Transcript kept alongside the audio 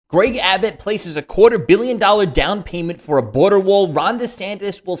Greg Abbott places a $250 million down payment for a border wall. Ron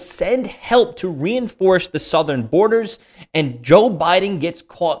DeSantis will send help to reinforce the southern borders. And Joe Biden gets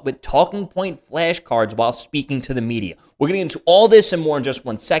caught with talking point flashcards while speaking to the media. We're getting into all this and more in just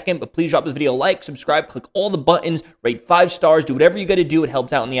 1 second, but please drop this video a like, subscribe, click all the buttons, rate 5 stars, do whatever you got to do. It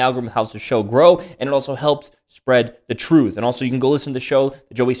helps out in the algorithm, helps the show grow, and it also helps spread the truth. And also, you can go listen to the show,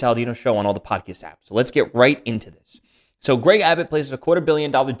 The Joey Saladino Show, on all the podcast apps. So let's get right into this. So Greg Abbott places a $250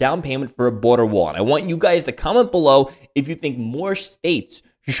 million down payment for a border wall. And I want you guys to comment below if you think more states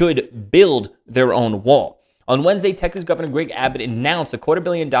should build their own wall. On Wednesday, Texas Governor Greg Abbott announced a $250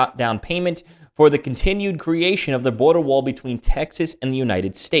 million down payment for the continued creation of the border wall between Texas and the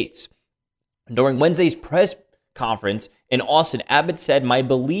United States. During Wednesday's press conference in Austin, Abbott said, "My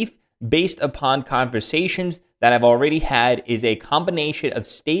belief, based upon conversations that I've already had, is a combination of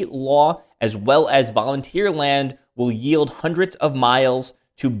state law as well as volunteer land will yield hundreds of miles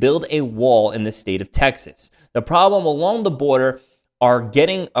to build a wall in the state of Texas. The problem along the border are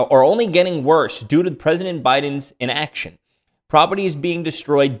only getting worse due to President Biden's inaction. Property is being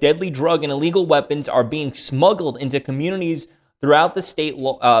destroyed, deadly drug and illegal weapons are being smuggled into communities throughout the state.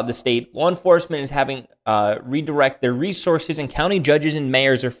 Law enforcement is having redirect their resources, and county judges and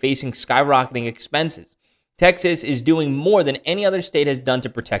mayors are facing skyrocketing expenses. Texas is doing more than any other state has done to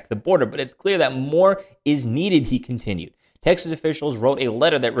protect the border, but it's clear that more is needed," he continued. Texas officials wrote a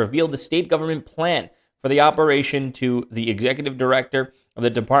letter that revealed the state government plan for the operation to the executive director of the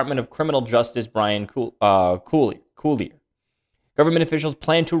Department of Criminal Justice, Brian Collier. Government officials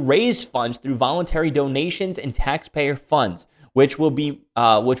plan to raise funds through voluntary donations and taxpayer funds, which will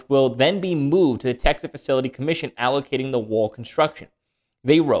then be moved to the Texas Facility Commission allocating the wall construction.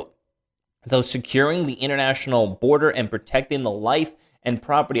 They wrote, "Though securing the international border and protecting the life and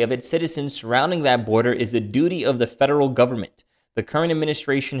property of its citizens surrounding that border is the duty of the federal government, the current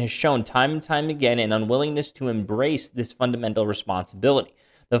administration has shown time and time again an unwillingness to embrace this fundamental responsibility.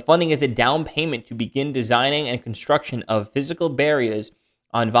 The funding is a down payment to begin designing and construction of physical barriers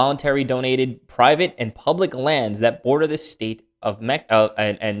on voluntary donated private and public lands that border the state of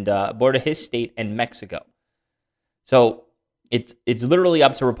border his state and Mexico." So it's literally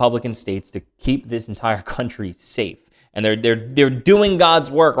up to Republican states to keep this entire country safe. And they're doing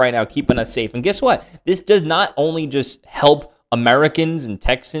God's work right now, keeping us safe. And guess what? This does not only just help Americans and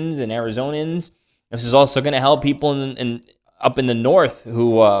Texans and Arizonans. This is also going to help people up in the north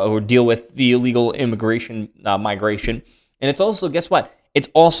who deal with the illegal migration. And it's also, guess what? It's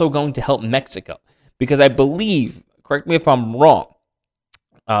also going to help Mexico. Because I believe, correct me if I'm wrong,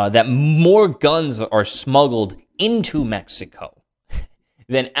 that more guns are smuggled into Mexico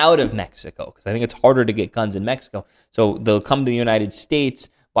than out of Mexico, because I think it's harder to get guns in Mexico. So they'll come to the United States,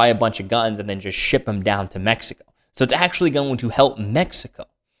 buy a bunch of guns, and then just ship them down to Mexico. So it's actually going to help Mexico.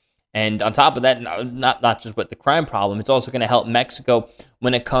 And on top of that, not just with the crime problem, it's also going to help Mexico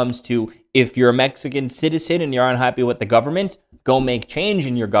when it comes to, if you're a Mexican citizen and you're unhappy with the government, go make change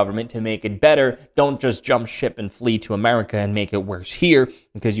in your government to make it better. Don't just jump ship and flee to America and make it worse here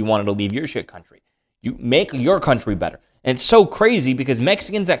because you wanted to leave your shit country. You make your country better. And it's so crazy because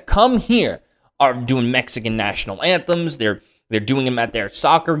Mexicans that come here are doing Mexican national anthems. They're doing them at their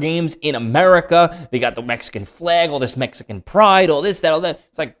soccer games in America. They got the Mexican flag, all this Mexican pride, all this, that, all that.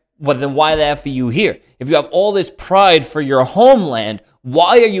 It's like, well, then why the F are you here? If you have all this pride for your homeland,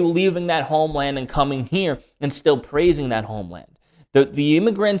 why are you leaving that homeland and coming here and still praising that homeland? The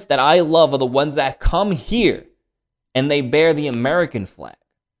immigrants that I love are the ones that come here and they bear the American flag.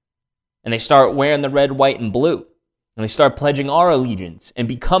 And they start wearing the red, white, and blue. And they start pledging our allegiance and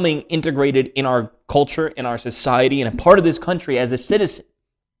becoming integrated in our culture, in our society, and a part of this country as a citizen.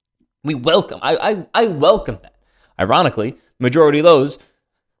 We welcome. I welcome that. Ironically, the majority of those,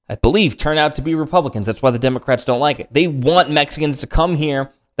 I believe, turn out to be Republicans. That's why the Democrats don't like it. They want Mexicans to come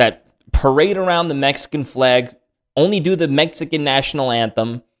here, that parade around the Mexican flag, only do the Mexican national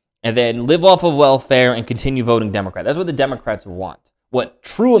anthem, and then live off of welfare and continue voting Democrat. That's what the Democrats want. What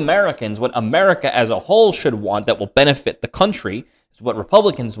true Americans, what America as a whole should want that will benefit the country, is what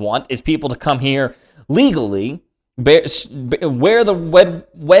Republicans want, is people to come here legally, wear the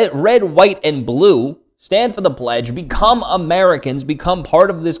red, white, and blue, stand for the pledge, become Americans, become part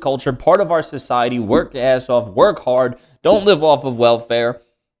of this culture, part of our society, work your ass off, work hard, don't live off of welfare,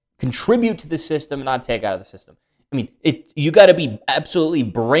 contribute to the system, and not take out of the system. I mean, you got to be absolutely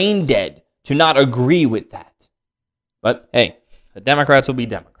brain dead to not agree with that. But hey, the Democrats will be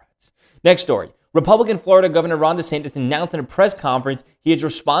Democrats. Next story. Republican Florida Governor Ron DeSantis announced in a press conference he is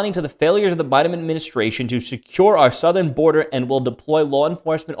responding to the failures of the Biden administration to secure our southern border and will deploy law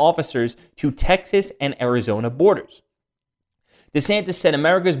enforcement officers to Texas and Arizona borders. DeSantis said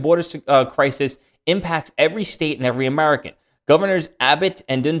America's border crisis impacts every state and every American. Governors Abbott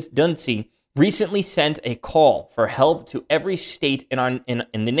and Ducey recently sent a call for help to every state in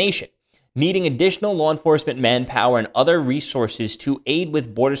the nation, needing additional law enforcement manpower and other resources to aid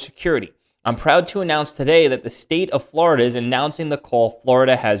with border security. I'm proud to announce today that the state of Florida is announcing the call.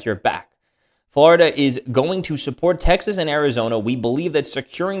 Florida has your back. Florida is going to support Texas and Arizona. We believe that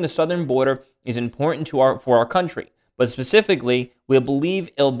securing the southern border is important for our country. But specifically, we believe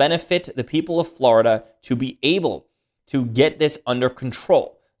it'll benefit the people of Florida to be able to get this under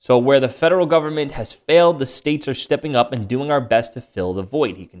control. So where the federal government has failed, the states are stepping up and doing our best to fill the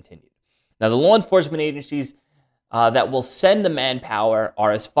void, he continued. Now, the law enforcement agencies that will send the manpower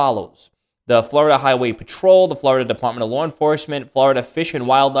are as follows. The Florida Highway Patrol, the Florida Department of Law Enforcement, Florida Fish and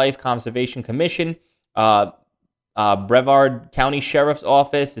Wildlife Conservation Commission, Brevard County Sheriff's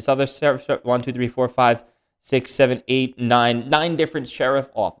Office, this other sheriff, 1, 2, 3, 4, 5, 6, 7, 8, 9 different sheriff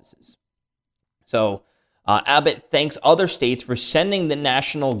offices. So Abbott thanks other states for sending the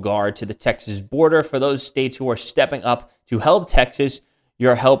National Guard to the Texas border. For those states who are stepping up to help Texas,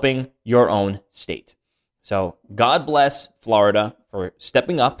 you're helping your own state. So God bless Florida for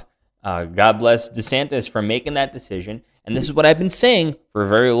stepping up. God bless DeSantis for making that decision. And this is what I've been saying for a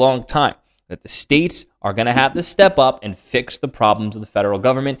very long time, that the states are going to have to step up and fix the problems of the federal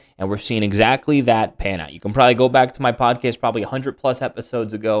government. And we're seeing exactly that pan out. You can probably go back to my podcast probably 100 plus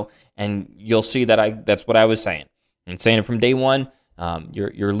episodes ago, and you'll see that that's what I was saying. I'm saying it from day one.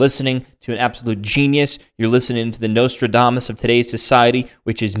 You're listening to an absolute genius. You're listening to the Nostradamus of today's society,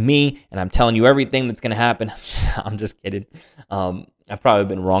 which is me, and I'm telling you everything that's going to happen. I'm just kidding. I've probably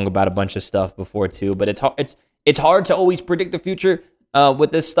been wrong about a bunch of stuff before too, but it's hard to always predict the future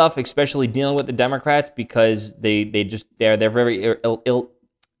with this stuff, especially dealing with the Democrats, because they're very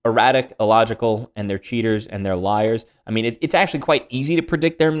erratic, illogical, and they're cheaters and they're liars. I mean, it's actually quite easy to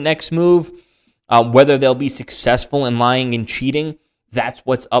predict their next move, whether they'll be successful in lying and cheating. That's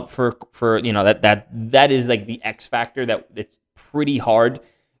what's up for that is like the X factor that it's pretty hard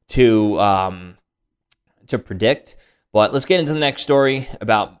to predict. But let's get into the next story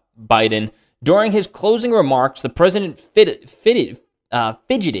about Biden. During his closing remarks, the president fidgeted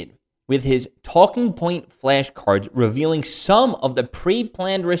with his talking point flashcards, revealing some of the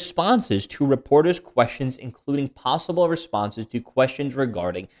pre-planned responses to reporters' questions, including possible responses to questions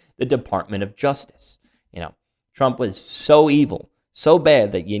regarding the Department of Justice. Trump was so evil, so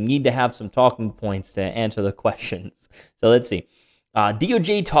bad that you need to have some talking points to answer the questions. So let's see.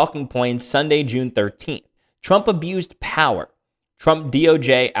 DOJ talking points, Sunday, June 13th. Trump abused power. Trump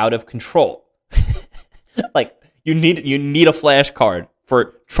DOJ out of control. Like, you need a flashcard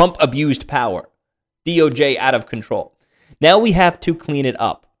for Trump abused power. DOJ out of control. Now we have to clean it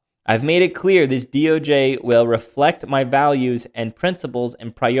up. I've made it clear this DOJ will reflect my values and principles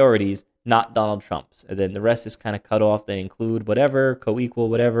and priorities, not Donald Trump's. And then the rest is kind of cut off. They include whatever, co-equal,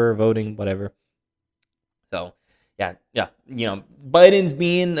 whatever, voting, whatever. So, yeah. Biden's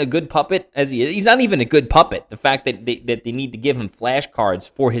being a good puppet as he is. He's not even a good puppet. The fact that they need to give him flashcards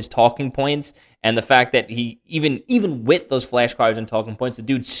for his talking points, and the fact that he even with those flashcards and talking points, the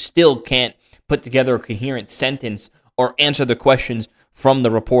dude still can't put together a coherent sentence or answer the questions from the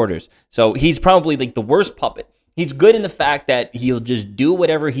reporters. So he's probably like the worst puppet. He's good in the fact that he'll just do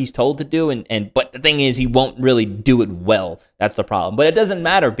whatever he's told to do, but the thing is, he won't really do it well. That's the problem. But it doesn't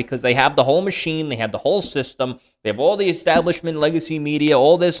matter because they have the whole machine, they have the whole system, they have all the establishment, legacy media,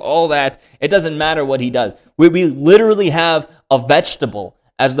 all this, all that. It doesn't matter what he does. We literally have a vegetable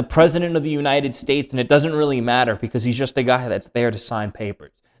as the president of the United States, and it doesn't really matter because he's just a guy that's there to sign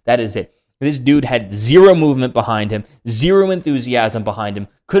papers. That is it. This dude had zero movement behind him, zero enthusiasm behind him,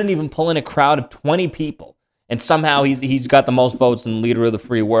 couldn't even pull in a crowd of 20 people. And somehow he's got the most votes and leader of the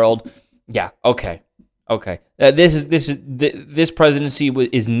free world. Yeah, okay. This presidency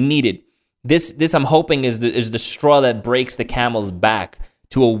is needed. This I'm hoping is the straw that breaks the camel's back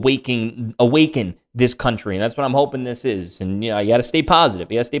to awaken this country, and that's what I'm hoping this is. And you got to stay positive.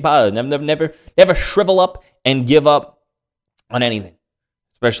 You got to stay positive. Never shrivel up and give up on anything,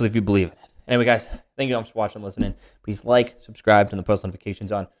 especially if you believe in it. Anyway, guys, thank you so much for watching and listening. Please like, subscribe, turn the post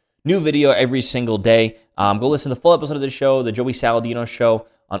notifications on. New video every single day. Go listen to the full episode of the show, The Joey Saladino Show,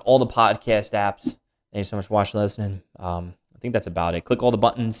 on all the podcast apps. Thank you so much for watching and listening. I think that's about it. Click all the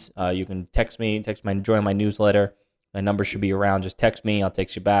buttons. You can text me, join my newsletter. My number should be around. Just text me. I'll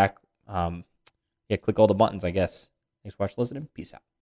text you back. Click all the buttons, I guess. Thanks for watching and listening. Peace out.